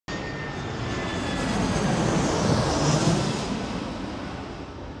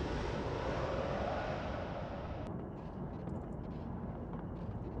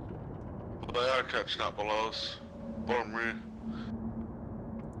they are catching up below us. Bottom rear.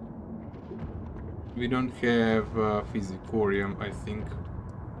 We don't have Physicorium, I think.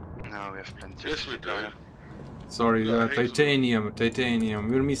 No, we have plenty. Yes, we do. Sorry, Yeah, titanium.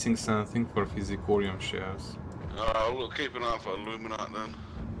 We're missing something for Physicorium shells. We'll keep an eye for Illuminate then.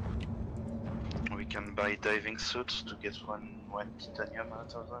 We can buy diving suits to get one titanium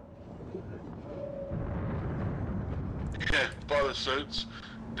out of them. Yeah, buy the suits,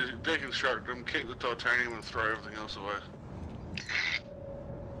 deconstruct them, keep the titanium and throw everything else away.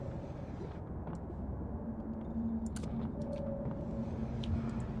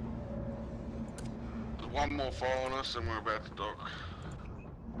 There's one more following us and we're about to dock.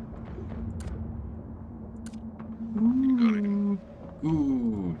 You got him.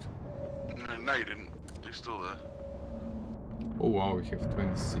 Good. No, you didn't. He's still there. Oh wow, we have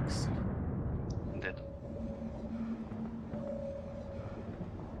 26. Dead.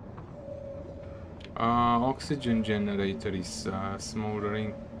 Oxygen generator is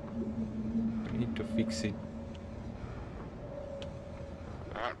smoldering. I need to fix it.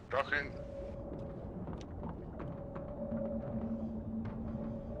 Docking.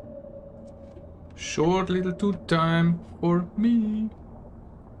 Short little toot time for me.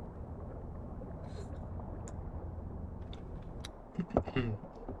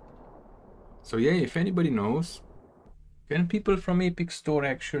 So yeah, if anybody knows, can people from Epic Store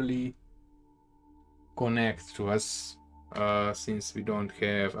actually connect to us? Since we don't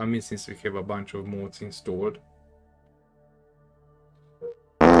have, since we have a bunch of mods installed.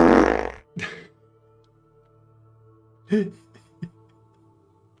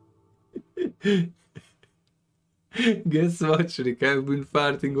 Guess what, Rick? I've been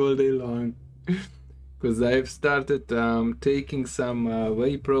farting all day long. Because I've started taking some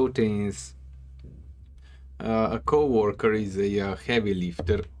whey proteins. A co-worker is a heavy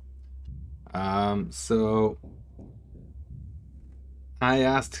lifter. So I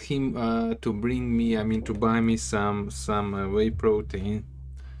asked him to bring me, to buy me some whey protein.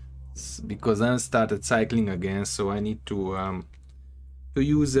 Because I started cycling again, so I need to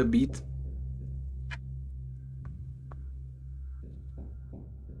use a bit.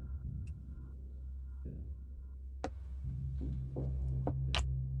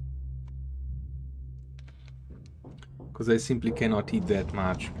 Because I simply cannot eat that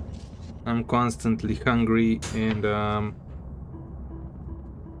much. I'm constantly hungry, and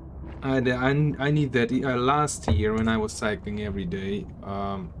I need that. Last year when I was cycling every day,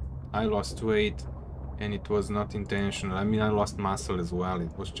 I lost weight, and it was not intentional. I lost muscle as well.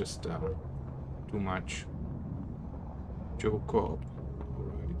 It was just too much. Joe Cobb.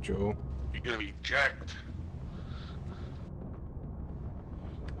 Alright, Joe. You're gonna be jacked.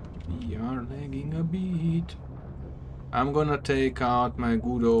 We are lagging a bit. I'm gonna take out my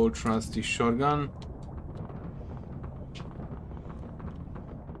good old trusty shotgun.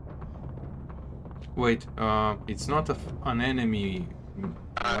 Wait, it's not an enemy.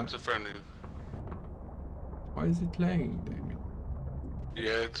 It's a friendly. Why is it lagging, damn it?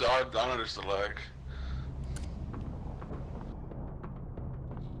 Yeah, I noticed the lag.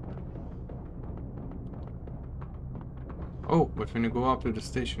 Oh, but when you go up to the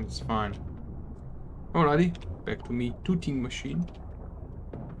station, it's fine. Alrighty, back to me tooting machine.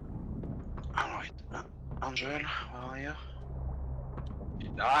 Alright, Angel, where are you?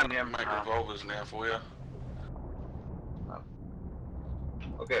 I need to make revolvers now for you.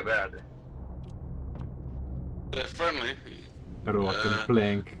 Okay, where are they? They're friendly. Rotten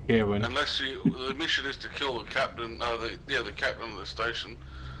plank, heaven. Unless the mission is to kill the captain. The captain of the station.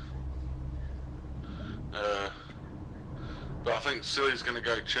 But I think Silly's gonna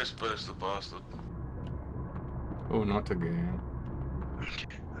go chest burst the bastard. Oh, not again.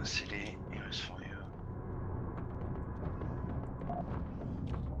 Okay, Silly, here's for you.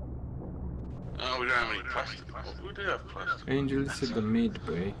 Oh, we don't have any plastic. We do have plastic. Angel is at the mid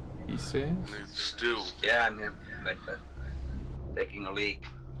bay, he says. It's still. Yeah, I'm here. Taking a leak.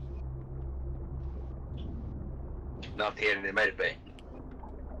 Not here in the med bay.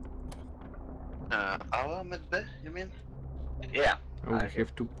 Our med bay, you mean? Yeah. Oh, we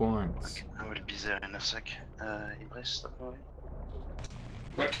have 2 points. Okay, I will be there in a sec. Ibris, stop away.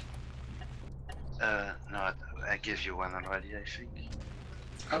 What? No, I gave you one already, I think.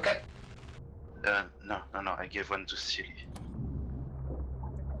 Okay. No, I gave one to Silly.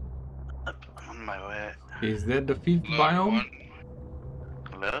 Up, I'm on my way. Is that the 5th biome?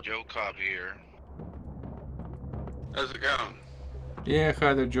 Hello? Joe Cobb here. How's it going? Yeah,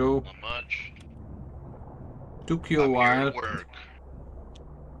 hi there, Joe. Not much. Took you a I'm while. here to work.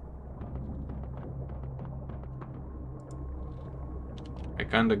 I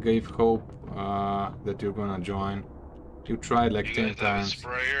kinda gave hope that you're gonna join. You tried like 10 You guys have a times.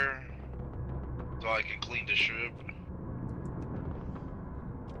 sprayer, so I can clean the ship.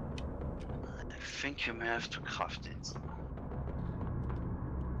 I think you may have to craft it.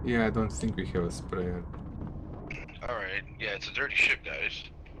 Yeah, I don't think we have a sprayer. Alright, yeah, it's a dirty ship, guys.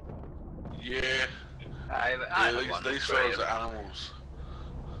 Yeah. I Yeah, have one these sprayer. fellas are animals.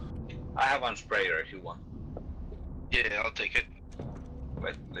 I have one sprayer if you want. Yeah, I'll take it.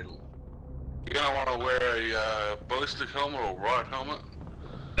 Wet little. You're gonna want to wear a ballistic helmet or riot helmet.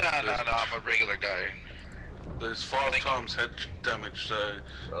 Nah, I'm a regular guy. There's 5 times head damage, so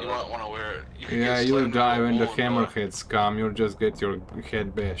you might want to wear it. You can Yeah, get you'll slammed die into a when the wall and die. hammerheads come. You'll just get your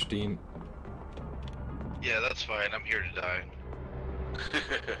head bashed in. Yeah, that's fine. I'm here to die.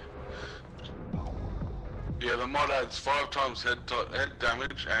 Yeah, the mod adds 5 times head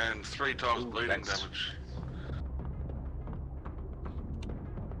damage and 3 times bleeding thanks. damage.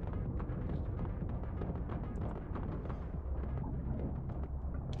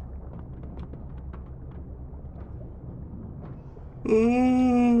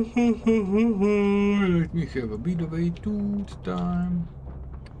 Let me have a bit of a toot time.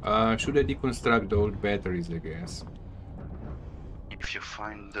 Should I deconstruct the old batteries, I guess? If you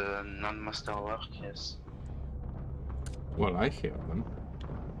find the non-master work, yes. Well, I have them.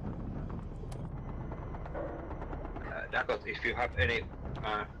 Dakot, if you have any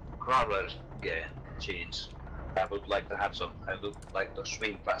crawler genes, I would like to have some. I would like to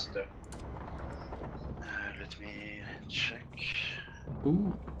swim faster. Let me check.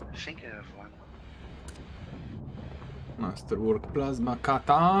 Ooh, I think I have one. Masterwork Plasma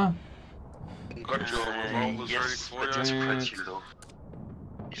Kata. Got your revolvers ready Yes, for but you. it's pretty low.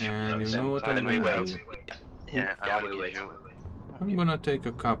 If And you know what then I'm we gonna wait. do? Yeah, I Yeah, will we give wait. you. I'm gonna take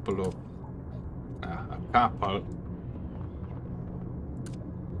a couple of... a couple.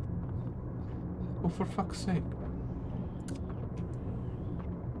 Oh, for fuck's sake.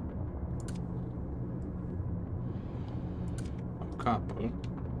 A couple.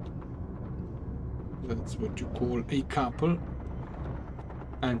 That's what you call a couple.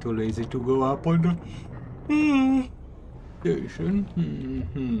 And too lazy to go up on the station.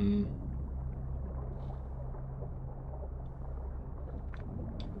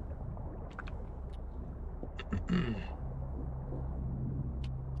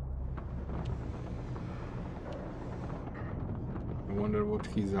 I wonder what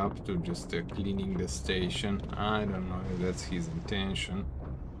he's up to, just cleaning the station. I don't know if that's his intention.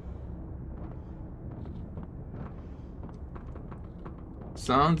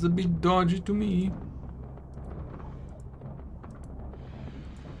 Sounds a bit dodgy to me.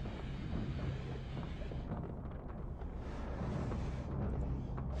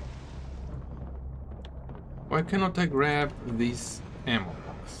 Why cannot I grab this ammo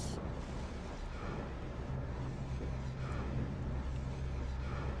box?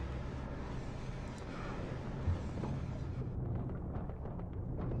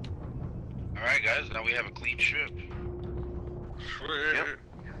 Alright, guys, now we have a clean ship. Sweet. Yep.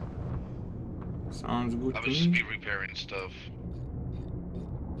 Sounds good I to will just me. be repairing stuff.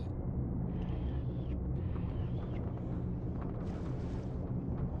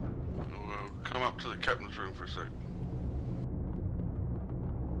 We'll come up to the captain's room for a sec.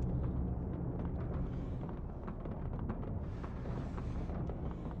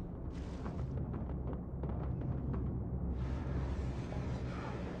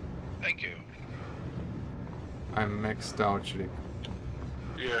 Thank you. I'm maxed out, Schlick.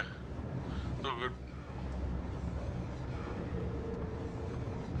 Yeah. So good.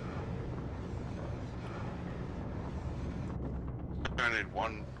 I need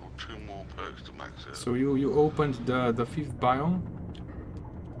 1 or 2 more perks to max it. So you opened the fifth biome?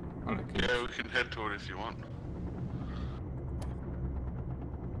 I like it. Yeah, we can head to it if you want.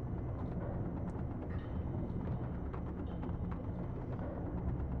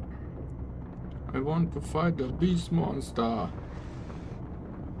 I want to fight the beast monster.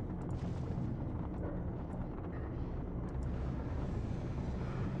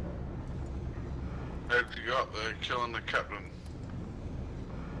 How'd you got there killing the captain?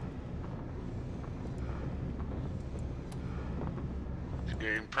 Did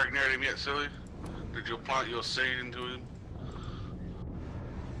you impregnate him yet, silly? Did you plant your seed into him?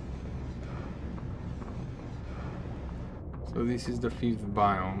 So this is the fifth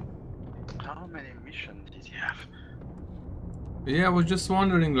biome. How many missions did you have? Yeah, I was just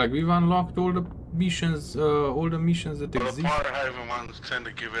wondering, like, we've unlocked all the missions that Well, the exist. Pirate Haven ones tend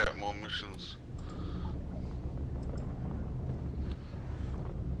to give out more missions.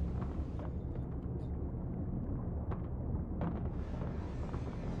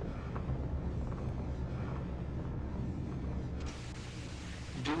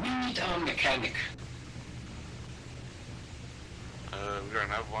 Do we need a mechanic? We don't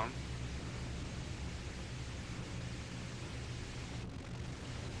have one.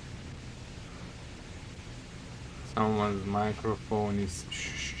 Someone's microphone is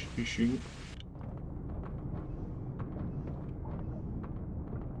shishing.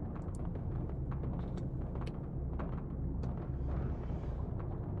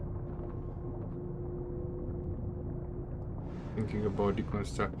 Thinking about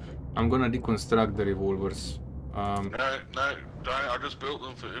deconstruct. I'm gonna deconstruct the revolvers. No, don't. I just built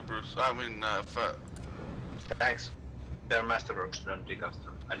them for Ibris. I mean, Fat. Thanks. They're masterworks, don't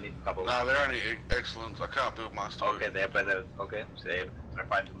deconstruct. I need a couple. No, they're only excellent. I can't build master. Okay, they're better. Okay, they're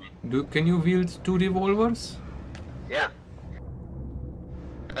fine to me. Can you wield 2 revolvers? Yeah.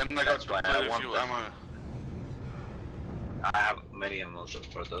 And they got That's why I plenty of want fuel them. ammo. I have many ammo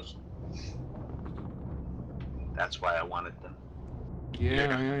for those. That's why I wanted them.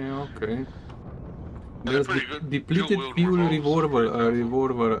 Yeah, okay. They're There's pretty good depleted dual-wield fuel revolvers.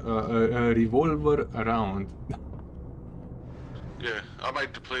 revolver around. Yeah, I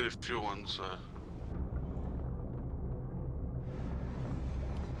made depleted fuel ones.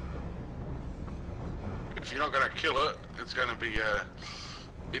 If you're not gonna kill it, it's gonna be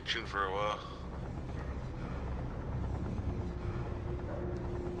itching for a while.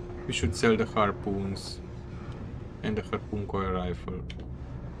 We should sell the harpoons and the harpoon coil rifle.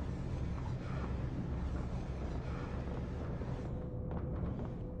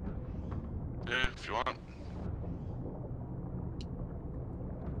 Yeah, if you want.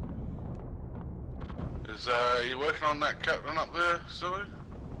 Is you working on that captain up there, Silly?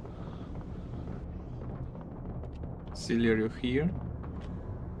 Silly, are you here?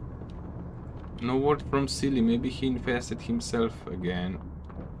 No word from Silly, maybe he infested himself again.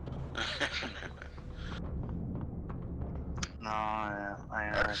 No, I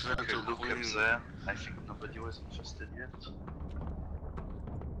Accidental took a look queen. up there. I think nobody was interested yet.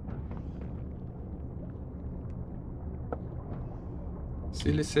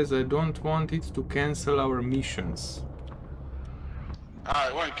 Silly says, I don't want it to cancel our missions.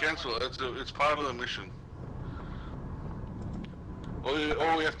 It won't cancel it. It's part of the mission.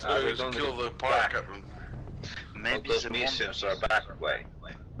 All we have to do we is don't kill need the to pirate back. captain. Maybe those they missions won't. are back way.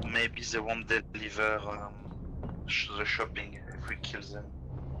 Maybe they won't deliver the shopping if we kill them.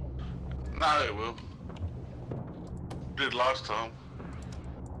 No, it will. Did last time.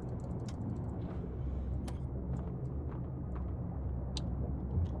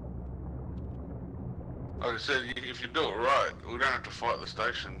 Like I said, if you do it right, we don't have to fight the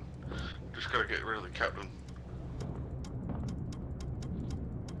station. Just gotta get rid of the captain.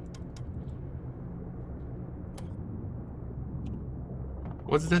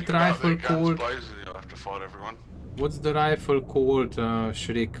 What's that If you go out there, rifle guns called? blazing, you'll have to fight everyone. What's the rifle called,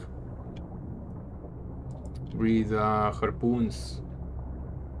 Shriek? With harpoons.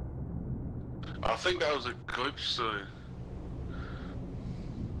 I think that was a glitch, so...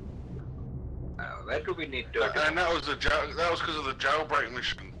 Where do we need to? And that was because of the jailbreak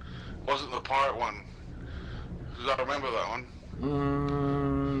mission. Wasn't the pirate one. Because I remember that one.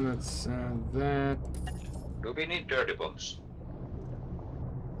 Let's that. Do we need dirty bombs?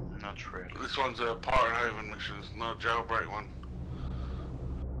 Not really. This one's a pirate haven mission, it's not a jailbreak one.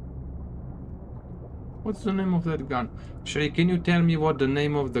 What's the name of that gun? Shriek, can you tell me what the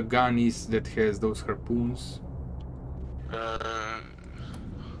name of the gun is that has those harpoons?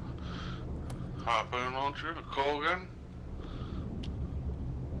 Harpoon launcher, a coil gun.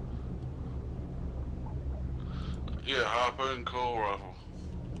 Yeah, harpoon coil rifle.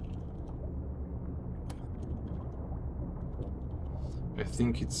 I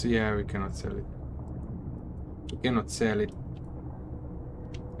think it's, yeah, we cannot sell it. We cannot sell it.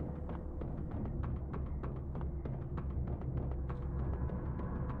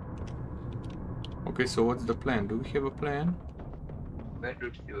 Okay, so what's the plan? Do we have a plan? Where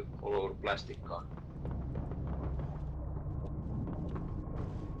do you follow plastic gun?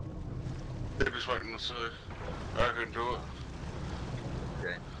 They're just waiting to see. I can do it.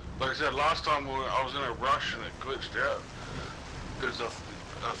 Okay. Like I said, last time I was in a rush and it glitched out. Because I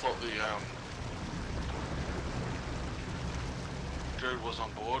thought the dude was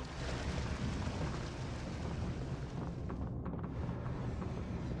on board.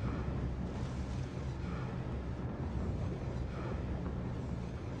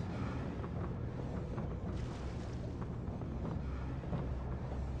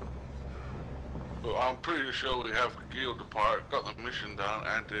 But I'm pretty sure we have killed the pirate, got the mission done,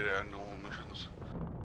 and did our normal missions.